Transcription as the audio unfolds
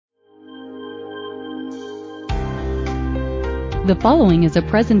The following is a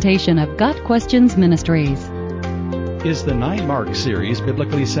presentation of Got Questions Ministries. Is the 9Marks series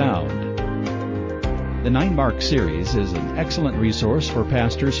biblically sound? The 9Marks series is an excellent resource for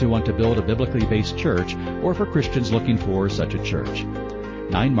pastors who want to build a biblically based church or for Christians looking for such a church.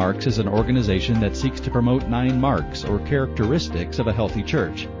 9Marks is an organization that seeks to promote 9 marks or characteristics of a healthy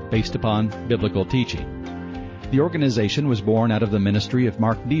church based upon biblical teaching. The organization was born out of the ministry of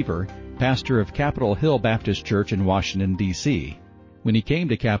Mark Deaver, pastor of Capitol Hill Baptist Church in Washington, D.C. When he came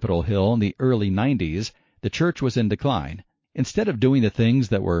to Capitol Hill in the early 90s, the church was in decline. Instead of doing the things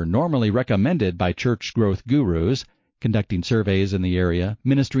that were normally recommended by church growth gurus, conducting surveys in the area,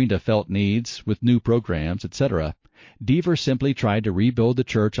 ministering to felt needs with new programs, etc., Deaver simply tried to rebuild the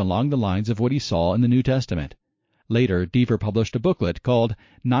church along the lines of what he saw in the New Testament. Later, Deaver published a booklet called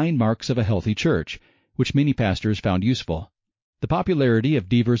 9 Marks of a Healthy Church, which many pastors found useful. The popularity of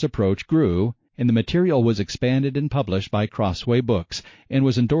Deaver's approach grew, and the material was expanded and published by Crossway Books, and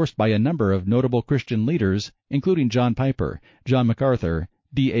was endorsed by a number of notable Christian leaders, including John Piper, John MacArthur,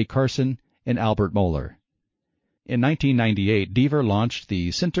 D.A. Carson, and Albert Mohler. In 1998, Deaver launched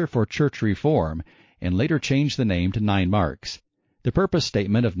the Center for Church Reform, and later changed the name to 9Marks. The purpose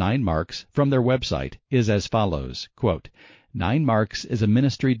statement of 9Marks from their website is as follows, quote, 9Marks is a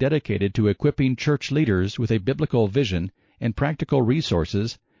ministry dedicated to equipping church leaders with a biblical vision and practical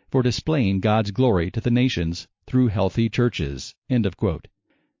resources for displaying God's glory to the nations through healthy churches. End of quote.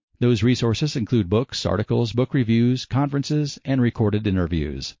 Those resources include books, articles, book reviews, conferences, and recorded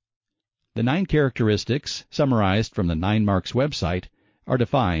interviews. The 9 characteristics, summarized from the 9Marks website, are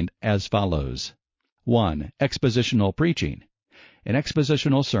defined as follows. 1. Expositional preaching. An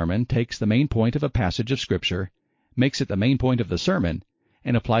expositional sermon takes the main point of a passage of Scripture, makes it the main point of the sermon,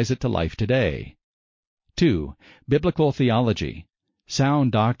 and applies it to life today. 2. Biblical theology.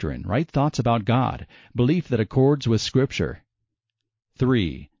 Sound doctrine, right thoughts about God, belief that accords with Scripture.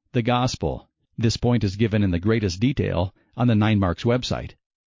 3. The gospel. This point is given in the greatest detail on the 9Marks website.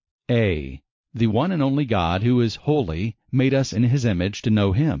 A. The one and only God who is holy made us in His image to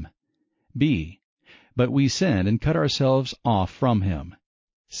know Him. B. But we sinned and cut ourselves off from Him.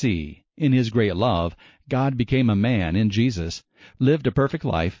 C. In His great love, God became a man in Jesus, lived a perfect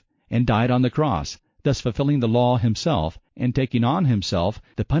life, and died on the cross, thus fulfilling the law Himself and taking on Himself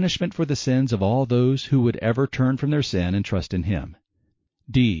the punishment for the sins of all those who would ever turn from their sin and trust in Him.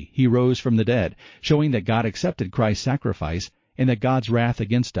 D. He rose from the dead, showing that God accepted Christ's sacrifice and that God's wrath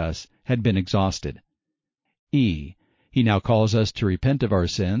against us had been exhausted. E. He now calls us to repent of our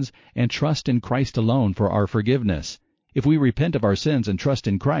sins and trust in Christ alone for our forgiveness. If we repent of our sins and trust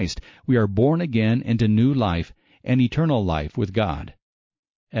in Christ, we are born again into new life and eternal life with God.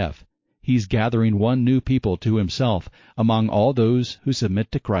 F. He's gathering one new people to Himself among all those who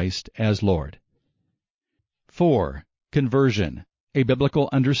submit to Christ as Lord. 4. Conversion. A biblical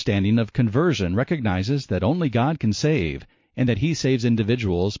understanding of conversion recognizes that only God can save, and that He saves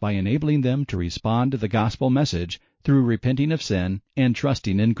individuals by enabling them to respond to the gospel message through repenting of sin and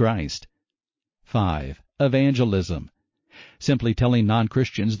trusting in Christ. 5. Evangelism. Simply telling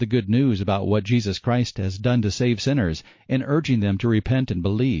non-Christians the good news about what Jesus Christ has done to save sinners and urging them to repent and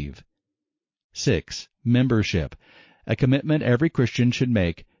believe. 6. Membership. A commitment every Christian should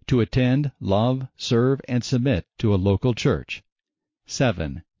make to attend, love, serve, and submit to a local church.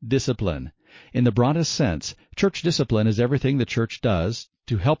 7. Discipline. In the broadest sense, church discipline is everything the church does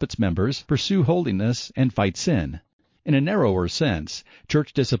to help its members pursue holiness and fight sin. In a narrower sense,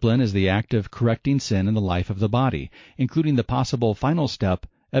 church discipline is the act of correcting sin in the life of the body, including the possible final step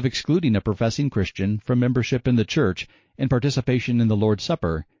of excluding a professing Christian from membership in the church and participation in the Lord's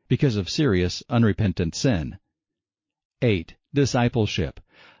Supper because of serious, unrepentant sin. 8. Discipleship.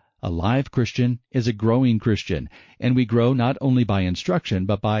 A live Christian is a growing Christian, and we grow not only by instruction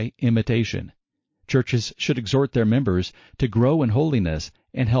but by imitation. Churches should exhort their members to grow in holiness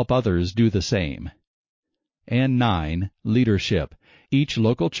and help others do the same. And 9. Leadership. Each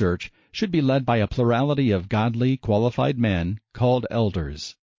local church should be led by a plurality of godly, qualified men called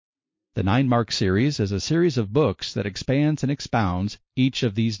elders. The 9Marks series is a series of books that expands and expounds each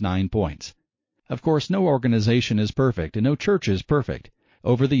of these 9 points. Of course, no organization is perfect, and no church is perfect.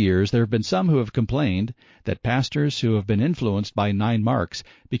 Over the years, there have been some who have complained that pastors who have been influenced by 9Marks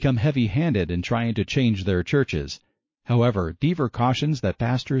become heavy-handed in trying to change their churches. However, Deaver cautions that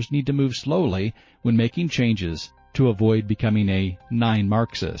pastors need to move slowly when making changes to avoid becoming a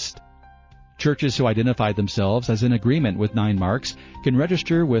 9Marxist. Churches who identify themselves as in agreement with 9Marks can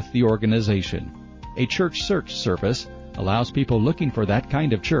register with the organization. A church search service allows people looking for that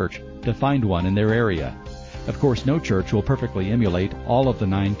kind of church to find one in their area. Of course, no church will perfectly emulate all of the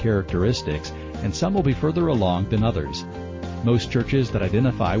 9 characteristics, and some will be further along than others. Most churches that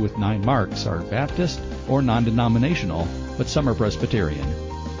identify with 9 Marks are Baptist or non-denominational, but some are Presbyterian.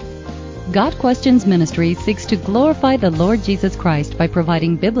 Got Questions Ministry seeks to glorify the Lord Jesus Christ by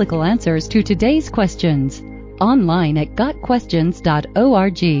providing biblical answers to today's questions. Online at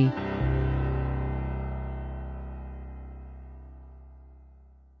gotquestions.org.